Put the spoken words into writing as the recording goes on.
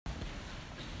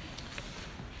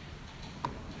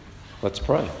Let's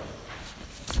pray.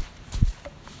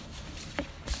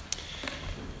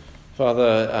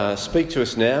 Father, speak to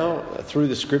us now through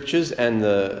the Scriptures and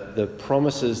the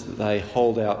promises that they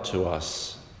hold out to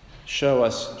us. Show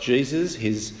us Jesus,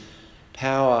 his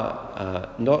power,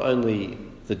 not only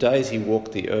the days he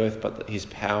walked the earth, but his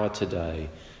power today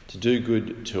to do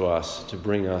good to us, to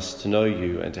bring us to know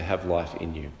you and to have life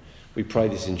in you. We pray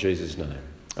this in Jesus' name.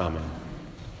 Amen.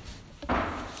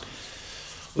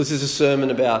 This is a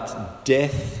sermon about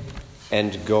death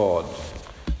and God.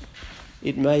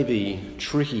 It may be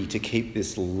tricky to keep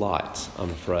this light,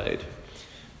 I'm afraid,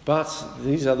 but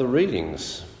these are the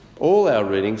readings. All our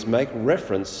readings make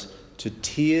reference to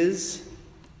tears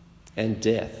and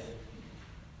death.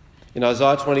 In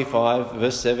Isaiah 25,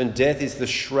 verse 7, death is the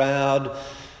shroud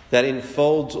that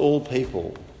enfolds all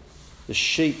people, the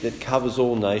sheet that covers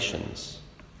all nations.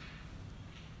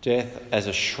 Death as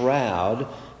a shroud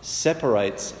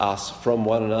separates us from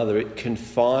one another. It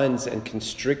confines and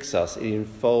constricts us. It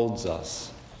enfolds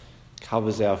us,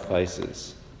 covers our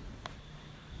faces.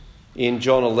 In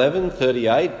John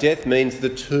 11:38, death means the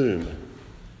tomb,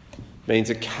 means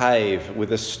a cave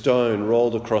with a stone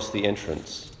rolled across the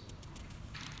entrance.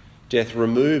 Death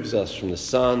removes us from the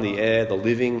sun, the air, the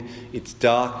living, its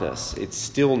darkness, its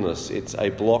stillness, it's a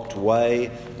blocked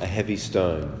way, a heavy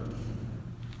stone.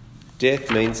 Death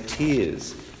means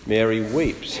tears. Mary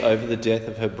weeps over the death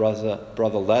of her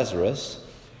brother Lazarus,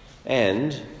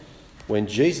 and when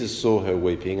Jesus saw her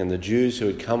weeping and the Jews who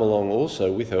had come along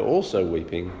also with her also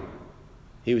weeping,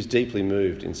 he was deeply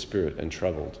moved in spirit and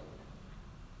troubled.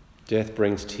 Death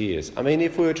brings tears. I mean,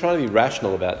 if we were trying to be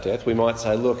rational about death, we might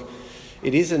say, look,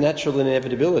 it is a natural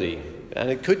inevitability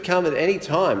and it could come at any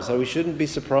time, so we shouldn't be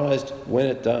surprised when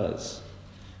it does.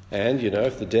 And,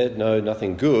 if the dead know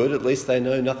nothing good, at least they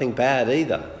know nothing bad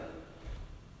either.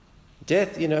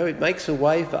 Death, it makes a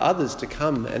way for others to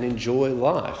come and enjoy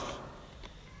life.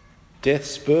 Death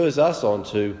spurs us on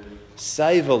to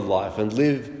savour life and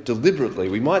live deliberately.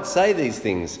 We might say these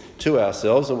things to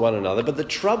ourselves and one another, but the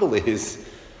trouble is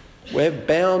we're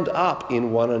bound up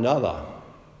in one another.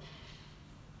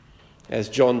 As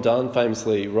John Donne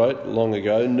famously wrote long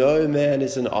ago, no man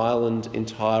is an island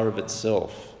entire of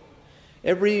itself.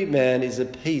 Every man is a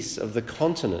piece of the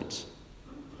continent,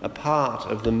 a part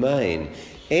of the main.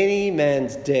 Any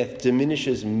man's death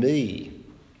diminishes me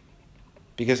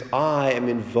because I am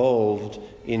involved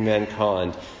in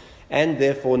mankind and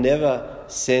therefore never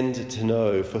send to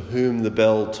know for whom the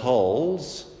bell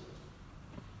tolls.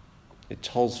 It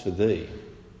tolls for thee.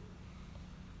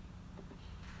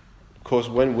 Of course,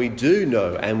 when we do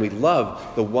know and we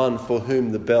love the one for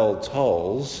whom the bell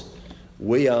tolls,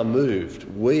 we are moved,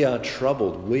 we are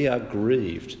troubled, we are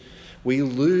grieved. We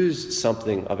lose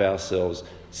something of ourselves,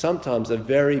 sometimes a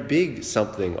very big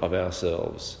something of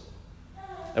ourselves.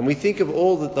 And we think of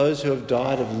all that those who have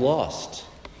died have lost,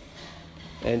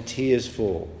 and tears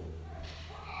fall.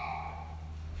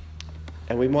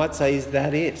 And we might say, is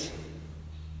that it?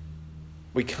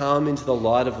 We come into the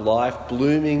light of life,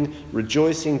 blooming,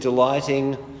 rejoicing,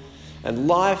 delighting, and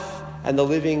life and the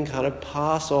living kind of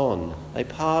pass on. They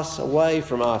pass away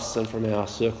from us and from our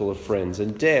circle of friends,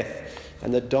 and death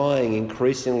and the dying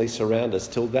increasingly surround us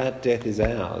till that death is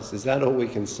ours. Is that all we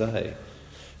can say?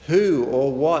 Who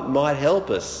or what might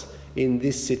help us in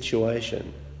this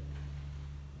situation?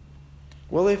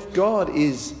 Well, if God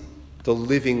is the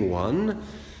living one,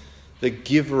 the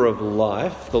giver of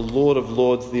life, the Lord of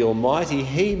Lords, the Almighty,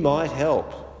 he might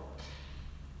help.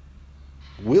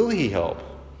 Will he help?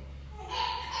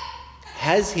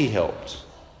 Has he helped?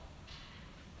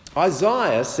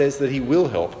 Isaiah says that he will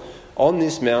help. On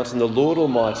this mountain, the Lord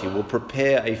Almighty will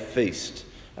prepare a feast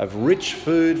of rich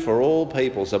food for all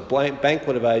peoples, a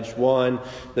banquet of aged wine,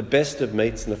 the best of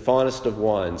meats and the finest of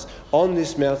wines. On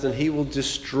this mountain, he will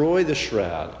destroy the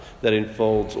shroud that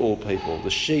enfolds all people,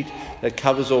 the sheet that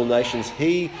covers all nations.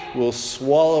 He will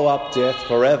swallow up death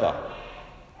forever.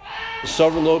 The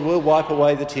sovereign Lord will wipe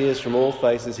away the tears from all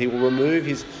faces. He will remove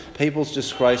his people's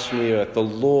disgrace from the earth. The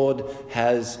Lord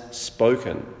has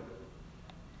spoken.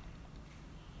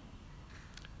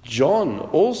 John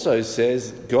also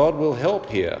says God will help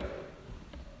here.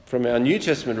 From our New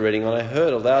Testament reading, I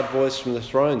heard a loud voice from the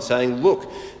throne saying,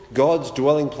 "Look, God's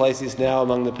dwelling place is now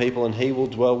among the people, and he will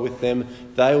dwell with them.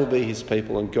 They will be his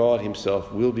people, and God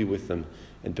himself will be with them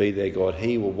and be their God.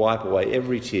 He will wipe away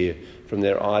every tear from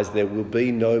their eyes. There will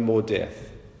be no more death,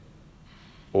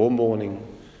 or mourning,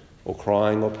 or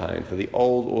crying, or pain, for the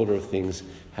old order of things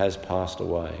has passed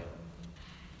away."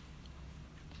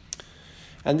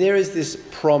 And there is this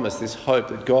promise, this hope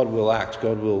that God will act.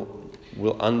 God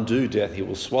will undo death. He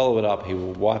will swallow it up. He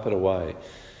will wipe it away.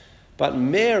 But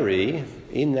Mary,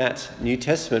 in that New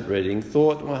Testament reading,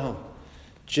 thought, well,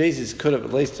 Jesus could have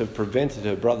at least have prevented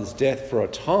her brother's death for a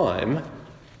time.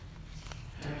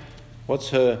 What's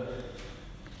her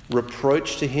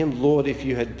reproach to him? Lord, if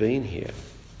you had been here,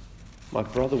 my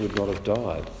brother would not have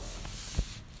died.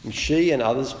 And she and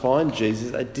others find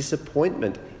Jesus a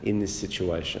disappointment in this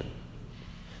situation.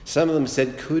 Some of them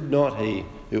said, could not he,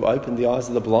 who opened the eyes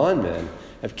of the blind man,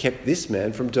 have kept this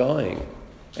man from dying?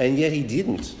 And yet he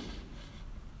didn't.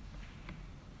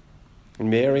 And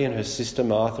Mary and her sister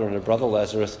Martha and her brother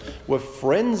Lazarus were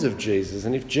friends of Jesus.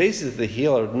 And if Jesus the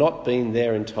healer had not been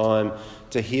there in time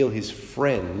to heal his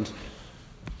friend,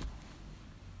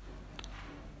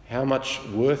 how much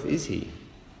worth is he?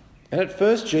 And at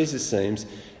first Jesus seems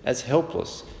as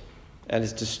helpless and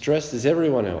as distressed as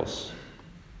everyone else.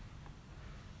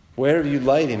 Where have you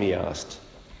laid him? He asked.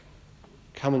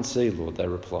 Come and see, Lord, they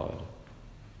replied.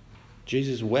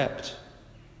 Jesus wept.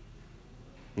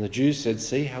 And the Jews said,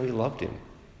 see how he loved him.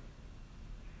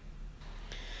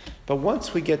 But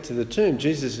once we get to the tomb,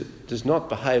 Jesus does not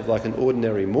behave like an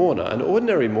ordinary mourner. An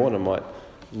ordinary mourner might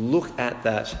look at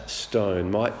that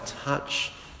stone, might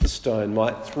touch the stone,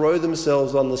 might throw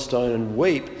themselves on the stone and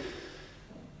weep,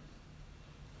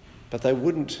 but they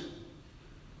wouldn't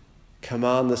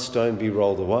command the stone be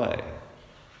rolled away.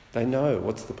 They know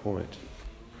what's the point.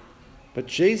 But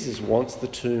Jesus wants the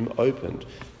tomb opened.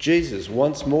 Jesus,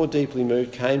 once more deeply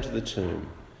moved, came to the tomb.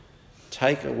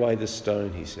 Take away the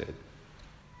stone, he said.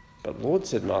 But Lord,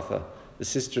 said Martha, the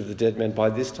sister of the dead man, by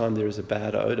this time there is a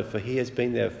bad odour, for he has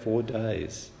been there 4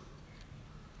 days.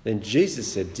 Then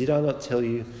Jesus said, did I not tell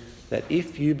you that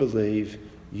if you believe,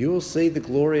 you will see the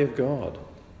glory of God?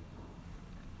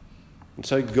 And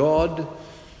so God,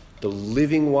 the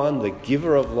living one, the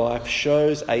giver of life,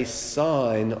 shows a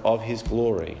sign of his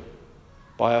glory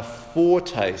by a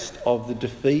foretaste of the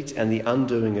defeat and the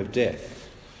undoing of death.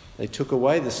 They took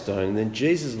away the stone, and then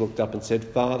Jesus looked up and said,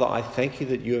 Father, I thank you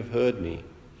that you have heard me.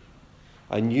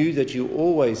 I knew that you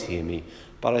always hear me,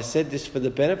 but I said this for the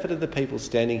benefit of the people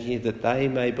standing here, that they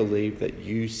may believe that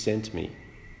you sent me.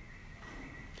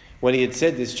 When he had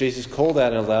said this, Jesus called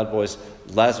out in a loud voice,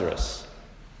 Lazarus,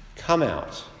 come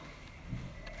out.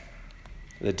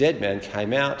 The dead man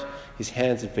came out, his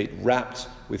hands and feet wrapped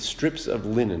with strips of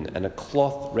linen and a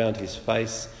cloth round his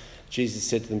face. Jesus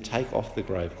said to them, take off the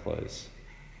grave clothes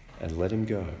and let him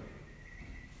go.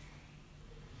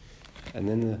 And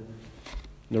then the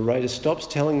narrator stops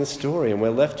telling the story, and we're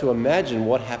left to imagine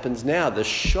what happens now. The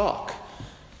shock,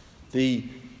 the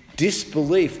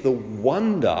disbelief, the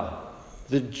wonder,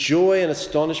 the joy and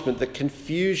astonishment, the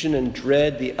confusion and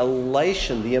dread, the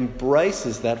elation, the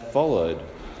embraces that followed.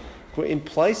 In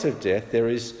place of death, there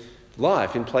is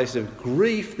life. In place of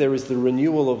grief, there is the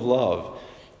renewal of love.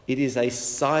 It is a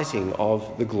sighting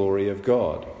of the glory of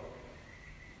God.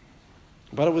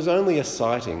 But it was only a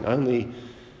sighting, only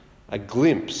a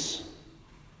glimpse.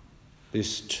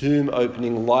 This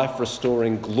tomb-opening,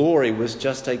 life-restoring glory was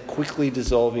just a quickly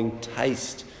dissolving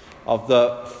taste of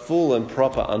the full and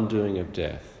proper undoing of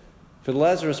death. For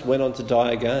Lazarus went on to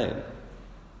die again.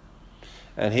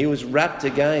 And he was wrapped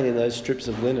again in those strips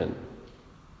of linen.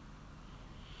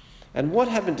 And what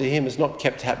happened to him has not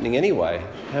kept happening anyway.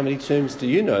 How many tombs do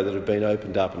you know that have been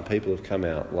opened up and people have come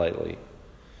out lately?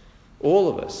 All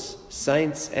of us,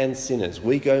 saints and sinners,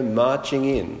 we go marching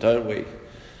in, don't we?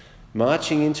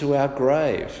 Marching into our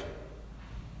grave,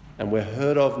 and we're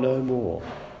heard of no more.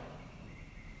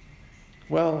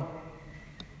 Well,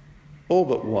 all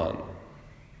but one.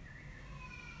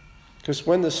 Because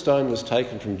when the stone was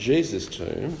taken from Jesus'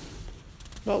 tomb,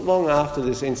 not long after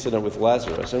this incident with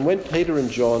Lazarus, and when Peter and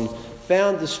John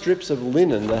found the strips of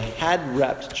linen that had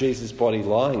wrapped Jesus' body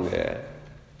lying there,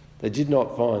 they did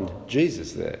not find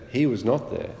Jesus there. He was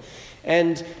not there.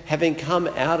 And having come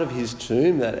out of his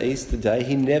tomb that Easter day,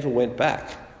 he never went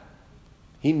back.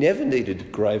 He never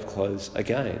needed grave clothes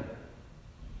again.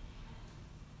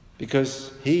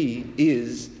 Because he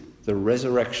is the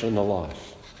resurrection and the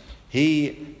life.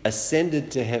 He ascended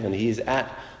to heaven. He is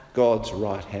at God's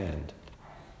right hand.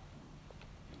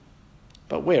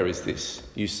 But where is this,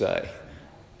 you say?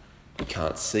 We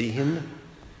can't see him.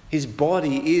 His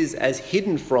body is as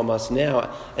hidden from us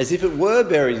now as if it were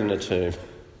buried in a tomb.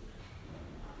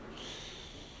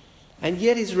 And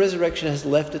yet his resurrection has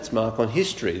left its mark on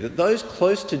history, that those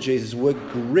close to Jesus were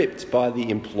gripped by the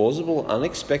implausible,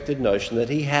 unexpected notion that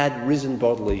he had risen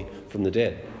bodily from the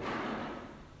dead.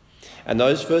 And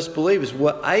those first believers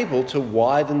were able to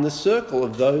widen the circle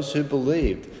of those who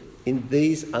believed in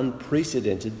these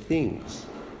unprecedented things.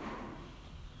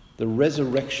 The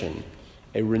resurrection,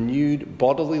 a renewed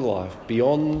bodily life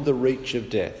beyond the reach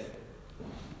of death.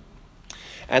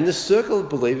 And the circle of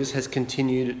believers has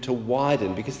continued to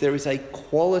widen because there is a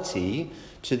quality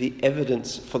to the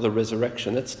evidence for the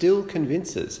resurrection that still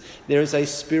convinces. There is a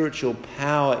spiritual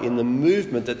power in the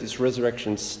movement that this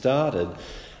resurrection started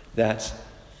that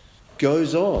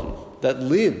goes on, that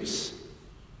lives.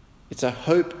 It's a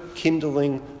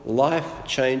hope-kindling,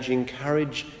 life-changing,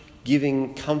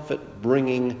 courage-giving,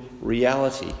 comfort-bringing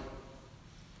reality.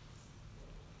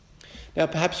 Now,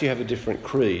 perhaps you have a different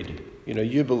creed.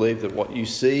 You believe that what you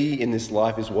see in this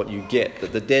life is what you get,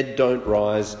 that the dead don't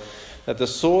rise, that the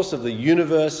source of the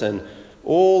universe and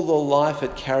all the life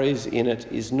it carries in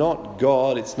it is not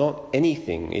God, it's not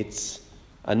anything, it's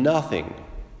a nothing,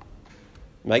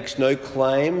 makes no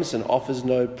claims and offers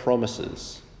no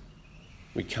promises.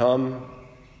 We come,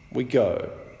 we go.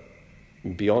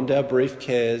 And beyond our brief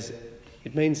cares,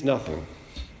 it means nothing.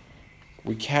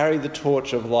 We carry the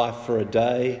torch of life for a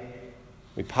day,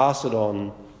 we pass it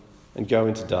on and go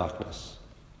into darkness.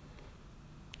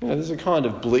 There's a kind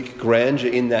of bleak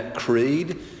grandeur in that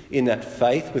creed, in that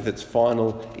faith with its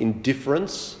final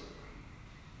indifference.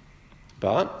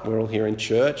 But we're all here in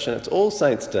church and it's All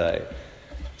Saints' Day.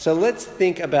 So let's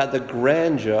think about the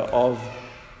grandeur of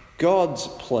God's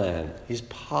plan, his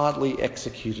partly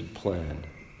executed plan.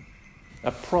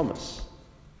 A promise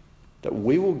that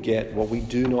we will get what we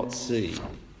do not see,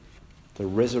 the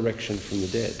resurrection from the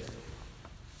dead.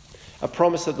 A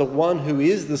promise that the one who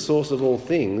is the source of all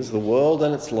things, the world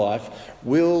and its life,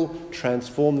 will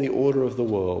transform the order of the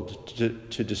world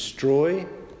to destroy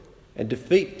and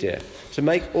defeat death, to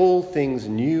make all things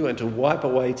new and to wipe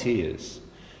away tears,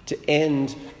 to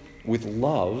end with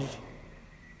love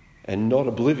and not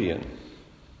oblivion.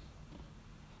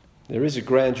 There is a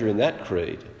grandeur in that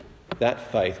creed,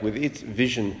 that faith, with its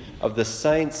vision of the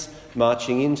saints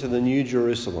marching into the New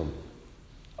Jerusalem,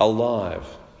 alive,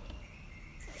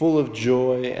 full of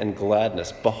joy and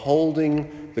gladness,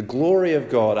 beholding the glory of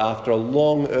God after a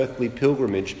long earthly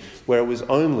pilgrimage where it was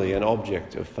only an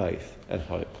object of faith and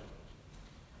hope.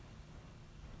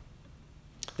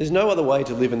 There's no other way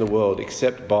to live in the world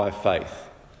except by faith.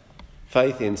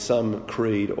 Faith in some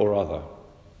creed or other.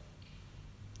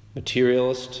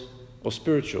 Materialist or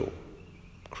spiritual.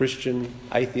 Christian,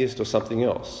 atheist or something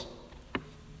else.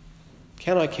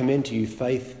 Can I commend to you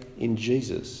faith in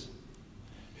Jesus,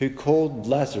 who called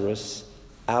Lazarus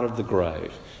out of the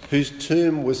grave, whose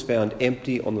tomb was found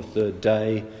empty on the third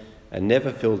day and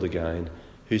never filled again,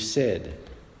 who said,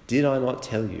 "Did I not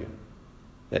tell you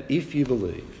that if you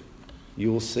believe,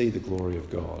 you will see the glory of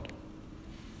God?"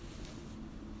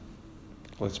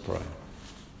 Let's pray.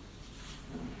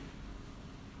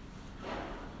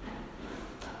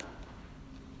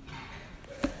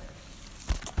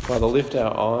 Father, lift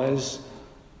our eyes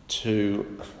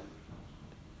to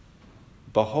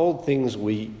behold things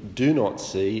we do not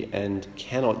see and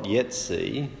cannot yet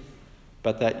see,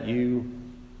 but that you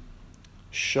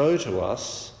show to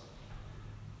us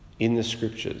in the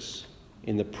Scriptures,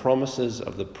 in the promises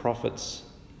of the prophets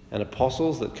and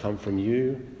apostles that come from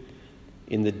you,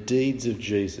 in the deeds of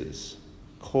Jesus,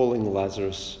 calling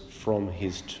Lazarus from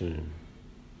his tomb.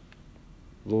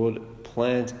 Lord,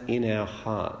 plant in our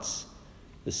hearts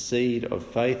the seed of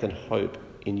faith and hope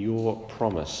in your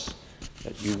promise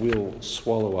that you will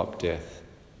swallow up death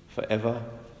forever,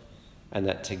 and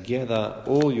that together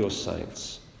all your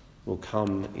saints will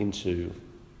come into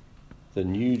the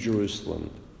new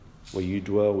Jerusalem where you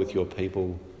dwell with your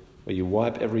people, where you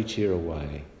wipe every tear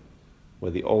away,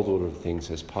 where the old order of things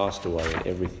has passed away and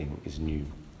everything is new.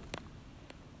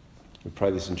 We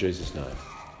pray this in Jesus' name.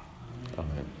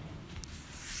 Amen.